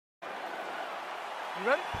You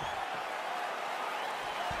ready?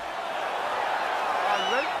 Are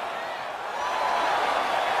you ready?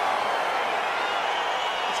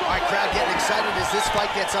 All right, crowd getting excited as this fight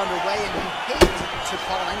gets underway, and you hate to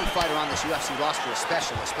call any fighter on this UFC roster a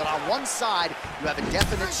specialist, but on one side, you have a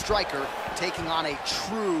definite striker taking on a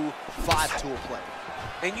true five-tool player.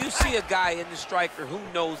 And you see a guy in the striker who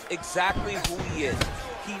knows exactly who he is.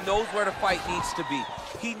 He knows where the fight needs to be.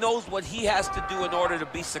 He knows what he has to do in order to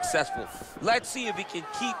be successful. Let's see if he can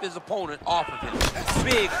keep his opponent off of him.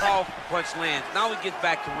 Big, powerful punch lands. Now he gets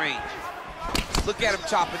back to range. Look at him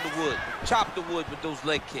chopping the wood. Chop the wood with those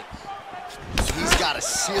leg kicks. He's got a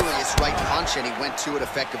serious right punch, and he went to it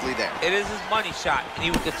effectively there. It is his money shot, and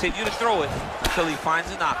he will continue to throw it until he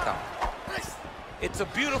finds a knockout. It's a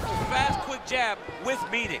beautiful, fast, quick jab with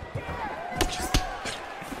meaning.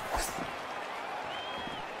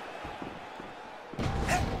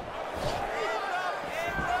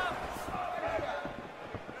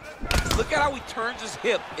 Look at how he turns his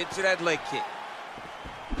hip into that leg kick.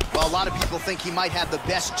 Well, a lot of people think he might have the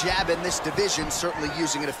best jab in this division, certainly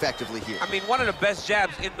using it effectively here. I mean, one of the best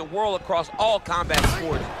jabs in the world across all combat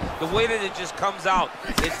sports. The way that it just comes out,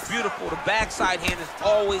 it's beautiful. The backside hand is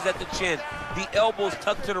always at the chin. The elbows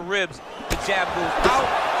tucked to the ribs. The jab goes out,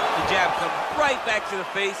 the jab comes right back to the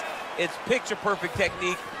face. It's picture-perfect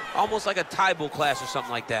technique, almost like a Taibo class or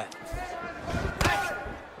something like that.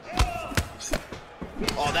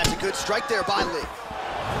 Oh, that's a good strike there by Lee.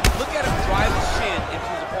 Look at him drive his shin into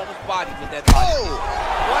his opponent's body with that body. Oh!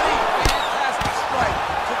 What a fantastic strike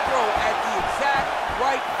to throw at the exact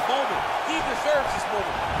right moment. He deserves this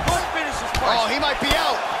moment. Don't finish his punch. Oh, he might be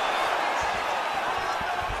out.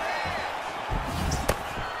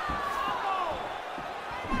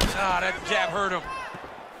 Ah, that jab hurt him.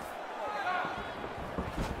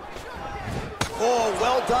 Oh,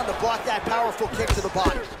 well done to block that powerful kick to the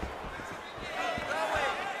body.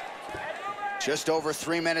 Just over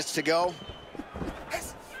 3 minutes to go.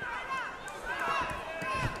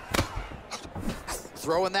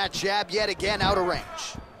 Throwing that jab yet again out of range.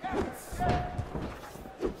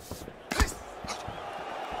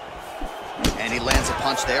 And he lands a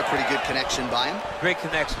punch there. Pretty good connection by him. Great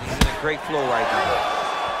connection. He's in a great flow right now.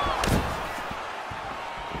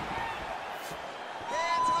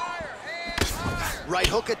 Right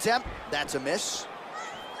hook attempt. That's a miss.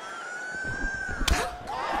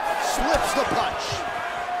 Slips the punch.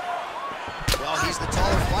 Well, he's the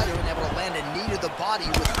taller fighter and able to land a knee to the body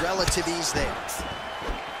with relative ease there.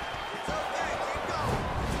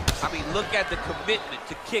 I mean, look at the commitment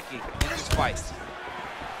to kicking in this fight.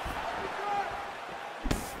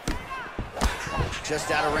 Just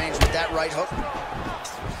out of range with that right hook.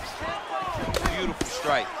 Beautiful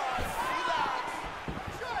strike.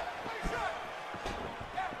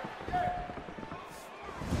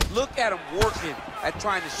 Look at him working at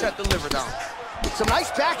trying to shut the liver down. Some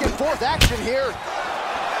nice back and forth action here.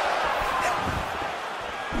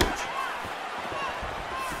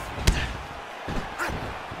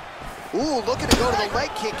 Ooh, looking to go to the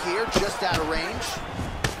leg kick here, just out of range.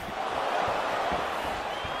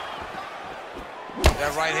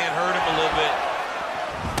 That right hand hurt him a little bit.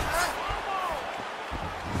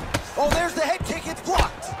 Oh, there's the head kick, it's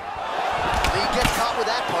blocked. Lee gets caught with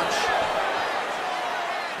that punch.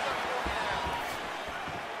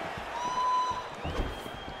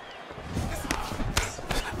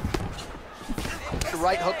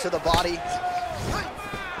 Right hook to the body.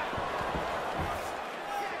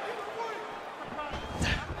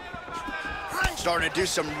 Starting to do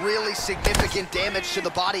some really significant damage to the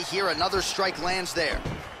body here. Another strike lands there.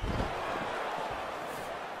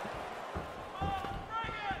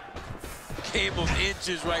 Game of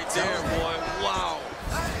inches right there, boy. Wow.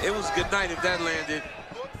 It was good night if that landed.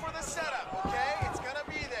 Look for the setup, okay? It's gonna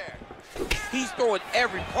be there. He's throwing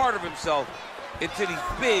every part of himself into these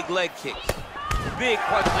big leg kicks. Big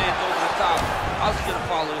punch lands over the top. How's he gonna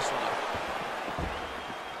follow this one up?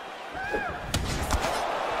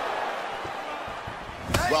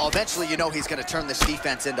 Well, eventually you know he's going to turn this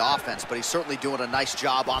defense into offense, but he's certainly doing a nice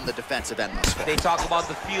job on the defensive end thus far. They talk about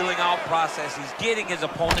the feeling out process. He's getting his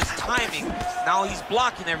opponent's timing. Now he's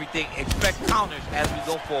blocking everything. Expect counters as we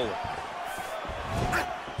go forward.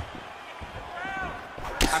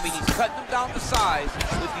 I mean, he's cutting them down to size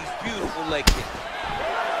with these beautiful leg kicks.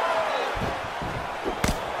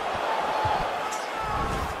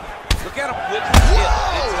 Look at him whip his hip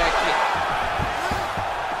into that kick.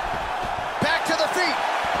 Back to the feet.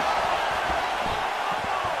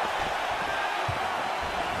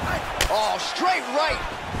 Oh, straight right.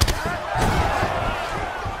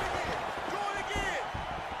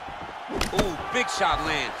 Ooh, big shot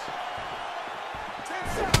lands.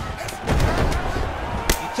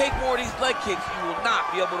 take more of these leg kicks, you will not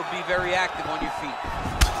be able to be very active on your feet.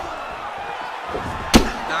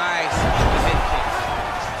 Nice head kick.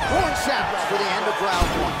 Horn challenge for the end of round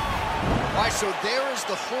one. All right, so there is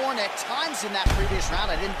the horn at times in that previous round.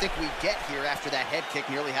 I didn't think we'd get here after that head kick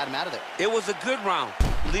nearly had him out of there. It was a good round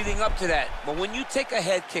leading up to that. But when you take a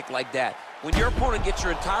head kick like that, when your opponent gets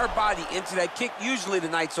your entire body into that kick, usually the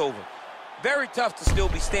night's over. Very tough to still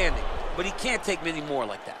be standing, but he can't take many more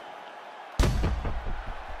like that.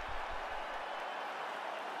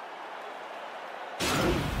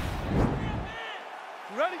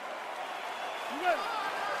 You ready? You ready?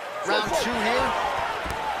 Round two here.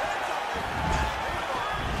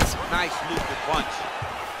 Nice looping punch.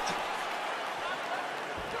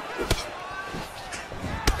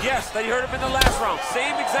 Yes, that he hurt him in the last round.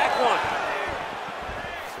 Same exact one.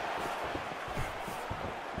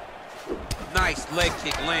 Nice leg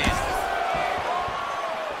kick lands.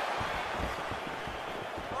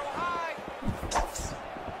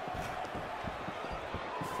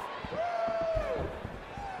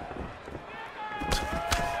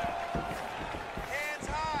 Hands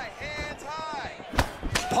high, hands high.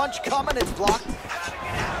 Punch coming, it's blocked.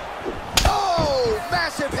 Oh,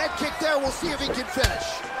 massive head kick there. We'll see if he can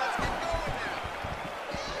finish.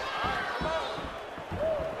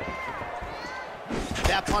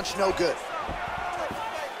 That punch no good.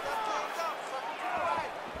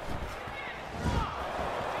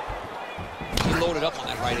 He loaded up on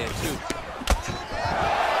that right hand, too.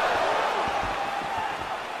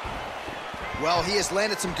 Well, he has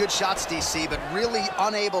landed some good shots, DC, but really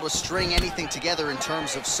unable to string anything together in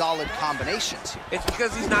terms of solid combinations. It's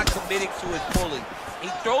because he's not committing to it fully. He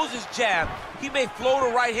throws his jab. He may float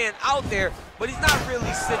a right hand out there, but he's not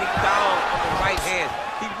really sitting down on the right hand.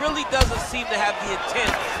 He really doesn't seem to have the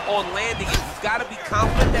intent on landing it. He's got to be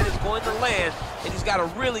confident that it's going to land, and he's got to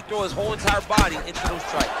really throw his whole entire body into those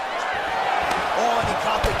strikes. Oh, and he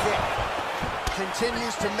caught the kick.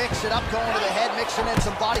 Continues to mix it up, going to the head, mixing in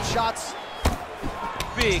some body shots.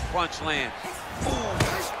 Big punch land. Ooh.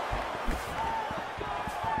 It's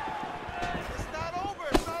not over,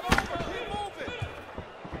 it's not over. Keep moving.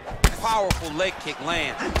 Powerful leg kick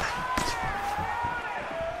land.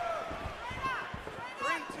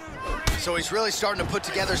 3, 2, 3. So he's really starting to put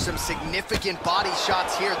together some significant body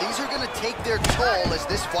shots here. These are going to take their toll as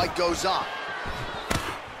this fight goes on.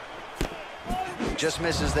 Just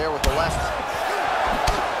misses there with the left.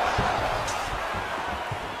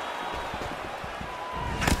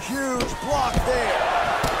 Huge block there.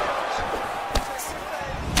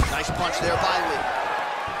 Nice punch there by Lee.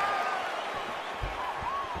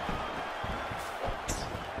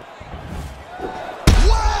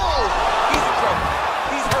 Whoa! He's in trouble.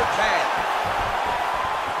 He's hurt bad.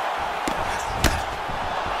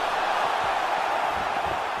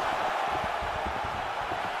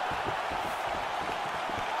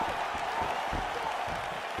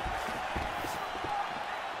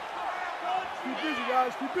 Keep busy,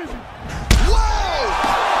 guys, keep busy. Whoa!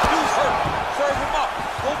 Dude's hurt. Serve him up.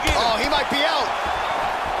 Go get him. Oh, he might be out.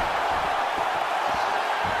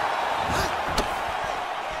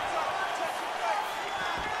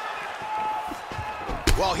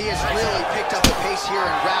 Well, he has really picked up the pace here in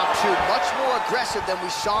round two. Much more aggressive than we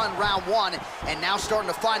saw in round one, and now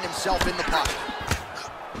starting to find himself in the pocket.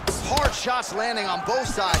 Hard shots landing on both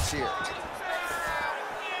sides here.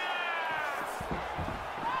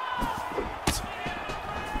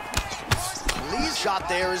 Lee's shot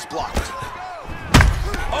there is blocked.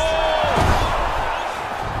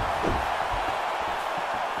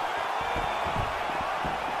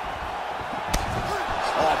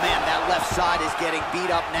 Oh, man, that left side is getting beat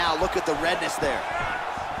up now. Look at the redness there.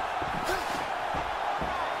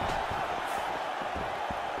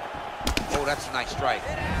 Oh, that's a nice strike.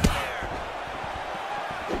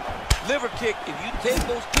 Liver kick, if you take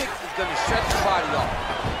those kicks, it's going to stretch your body off.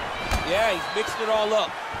 Yeah, he's mixed it all up.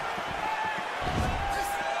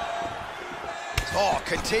 Oh,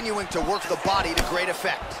 continuing to work the body to great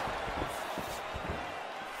effect.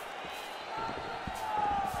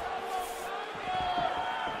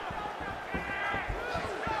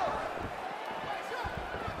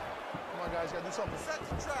 Come on, guys, gotta do something. Set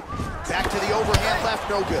the trap. Back to the overhand left,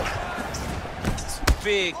 no good.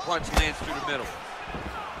 Big punch lands through the middle.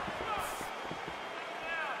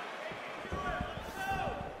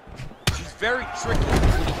 He's very tricky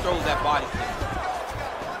when he throws that body kick.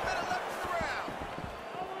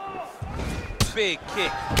 Big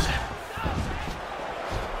kick.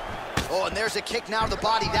 Oh, and there's a kick now to the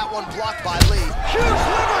body. That one blocked by Lee. Huge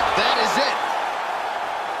liver! That is it.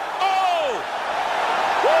 Oh!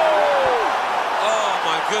 Woo! Oh,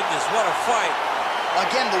 my goodness, what a fight.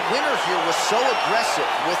 Again, the winner here was so aggressive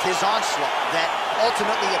with his onslaught that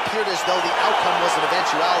ultimately appeared as though the outcome was an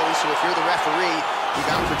eventuality. So if you're the referee, you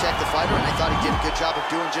got to protect the fighter, and I thought he did a good job of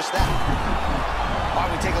doing just that. All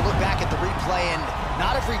right, we take a look back at the replay, and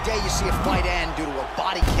not every day you see a fight end due to a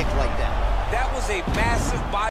body kick like that. That was a massive body